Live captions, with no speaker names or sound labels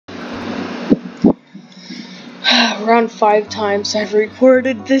Around 5 times I've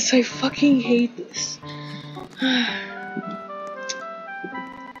recorded this. I fucking hate this.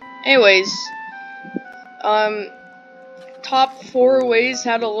 Anyways, top 4 ways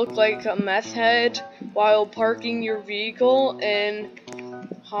how to look like a meth head while parking your vehicle in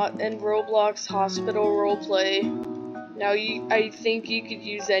Roblox Hospital Roleplay. Now, I think you could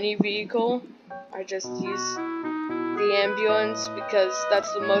use any vehicle. I just use the ambulance because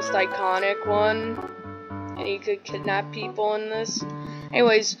that's the most iconic one, and you could kidnap people in this.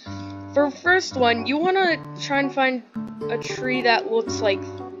 Anyways, for first one, you want to try and find a tree that looks like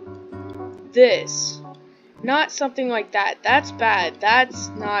this. Not something like that. That's bad. That's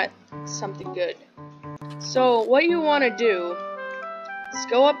not something good. So what you want to do is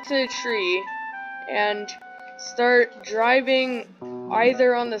go up to the tree and start driving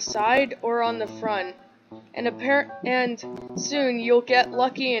either on the side or on the front. And soon you'll get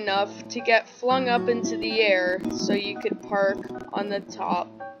lucky enough to get flung up into the air so you could park on the top.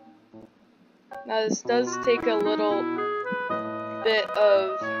 Now this does take a little bit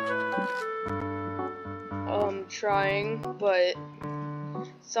of trying, but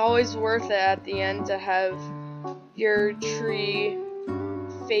it's always worth it at the end to have your tree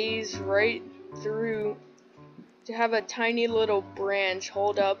phase right through, to have a tiny little branch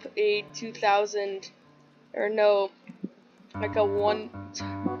hold up a 2,000, or no, like a 1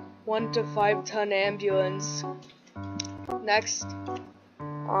 to 5 ton ambulance. Next,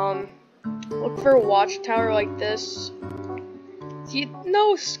 look for a watchtower like this.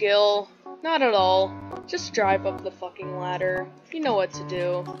 No skill, not at all. Just drive up the fucking ladder. You know what to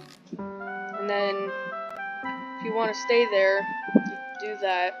do. And then, if you want to stay there, you do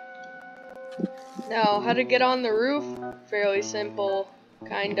that. Now, how to get on the roof? Fairly simple,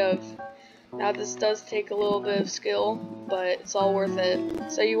 kind of. Now, this does take a little bit of skill, but it's all worth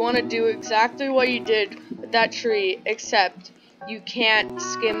it. So you want to do exactly what you did with that tree, except you can't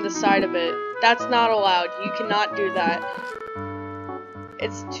skim the side of it. That's not allowed. You cannot do that.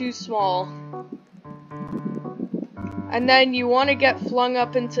 It's too small. And then you want to get flung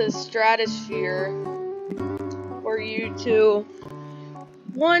up into the stratosphere for you to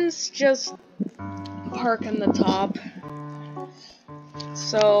once just park on the top.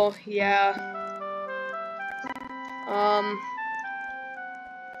 So yeah.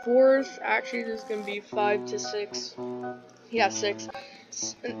 Fourth, actually there's gonna be 5 to 6. Yeah, 6.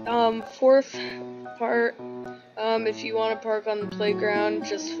 Fourth part, if you want to park on the playground,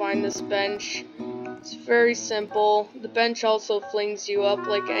 just find this bench. It's very simple. The bench also flings you up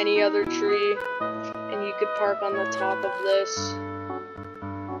like any other tree, and you could park on the top of this.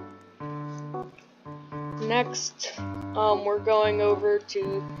 Next, we're going over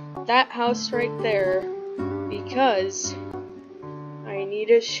to that house right there, because I need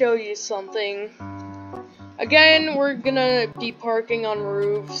to show you something. Again, we're gonna be parking on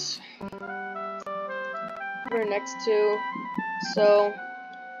roofs. We're next to, so,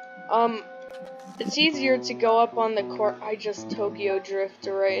 it's easier to go up on the I just Tokyo drift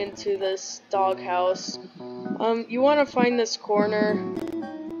right into this doghouse. You want to find this corner.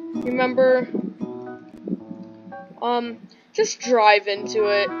 Remember, just drive into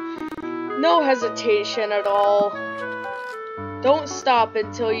it. No hesitation at all. Don't stop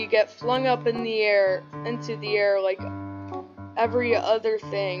until you get flung up in the air, into the air like every other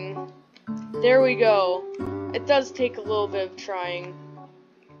thing. There we go. It does take a little bit of trying.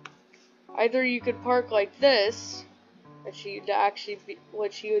 Either you could park like this, which you'd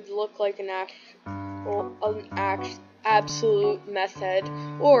look like an absolute meth head,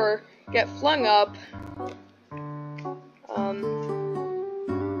 or get flung up.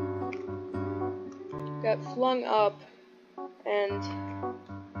 Get flung up and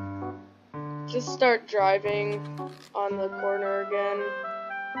just start driving on the corner again.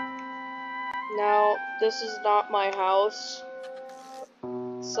 Now, this is not my house,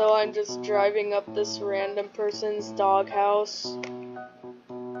 so I'm just driving up this random person's doghouse.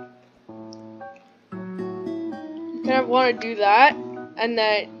 You kind of want to do that, and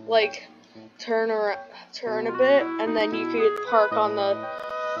then, like, turn a bit, and then you could park on the,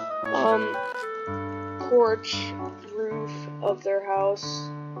 porch roof of their house.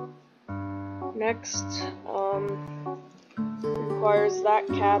 Next, requires that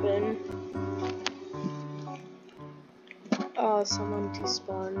cabin. Someone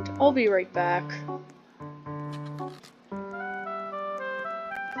despawned. I'll be right back.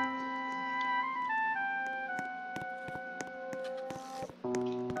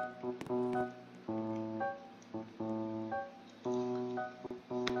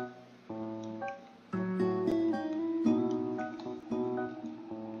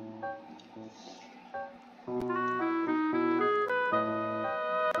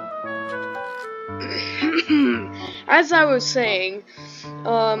 as I was saying,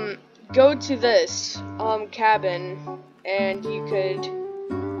 go to this cabin, and you could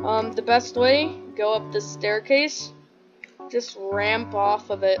the best way, go up the staircase, just ramp off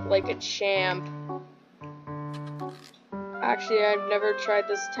of it like a champ. Actually, I've never tried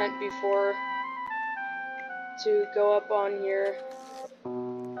this tent before to go up on here.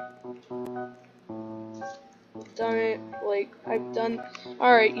 Done it, like, I've done,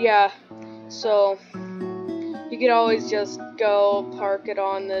 alright, yeah, so, you could always just go park it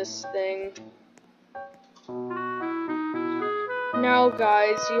on this thing. Now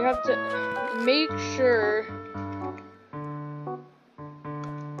guys, you have to make sure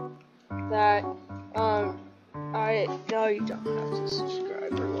that, no, you don't have to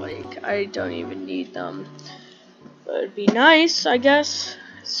subscribe or like, I don't even need them, but it'd be nice, I guess,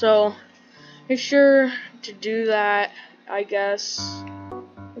 so, make sure to do that, I guess.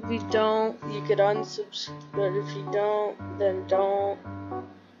 If you don't, you could unsubscribe, but if you don't, then don't.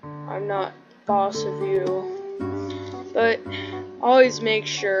 I'm not boss of you. But always make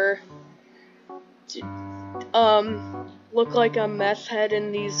sure to look like a meth head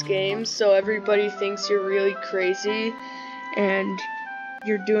in these games so everybody thinks you're really crazy and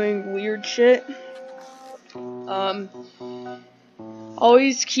you're doing weird shit.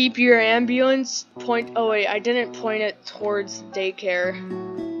 Always keep your ambulance oh wait, I didn't point it towards daycare.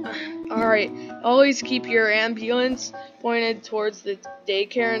 Alright, always keep your ambulance pointed towards the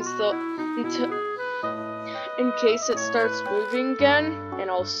daycare in case it starts moving again,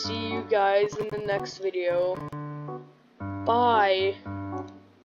 and I'll see you guys in the next video. Bye.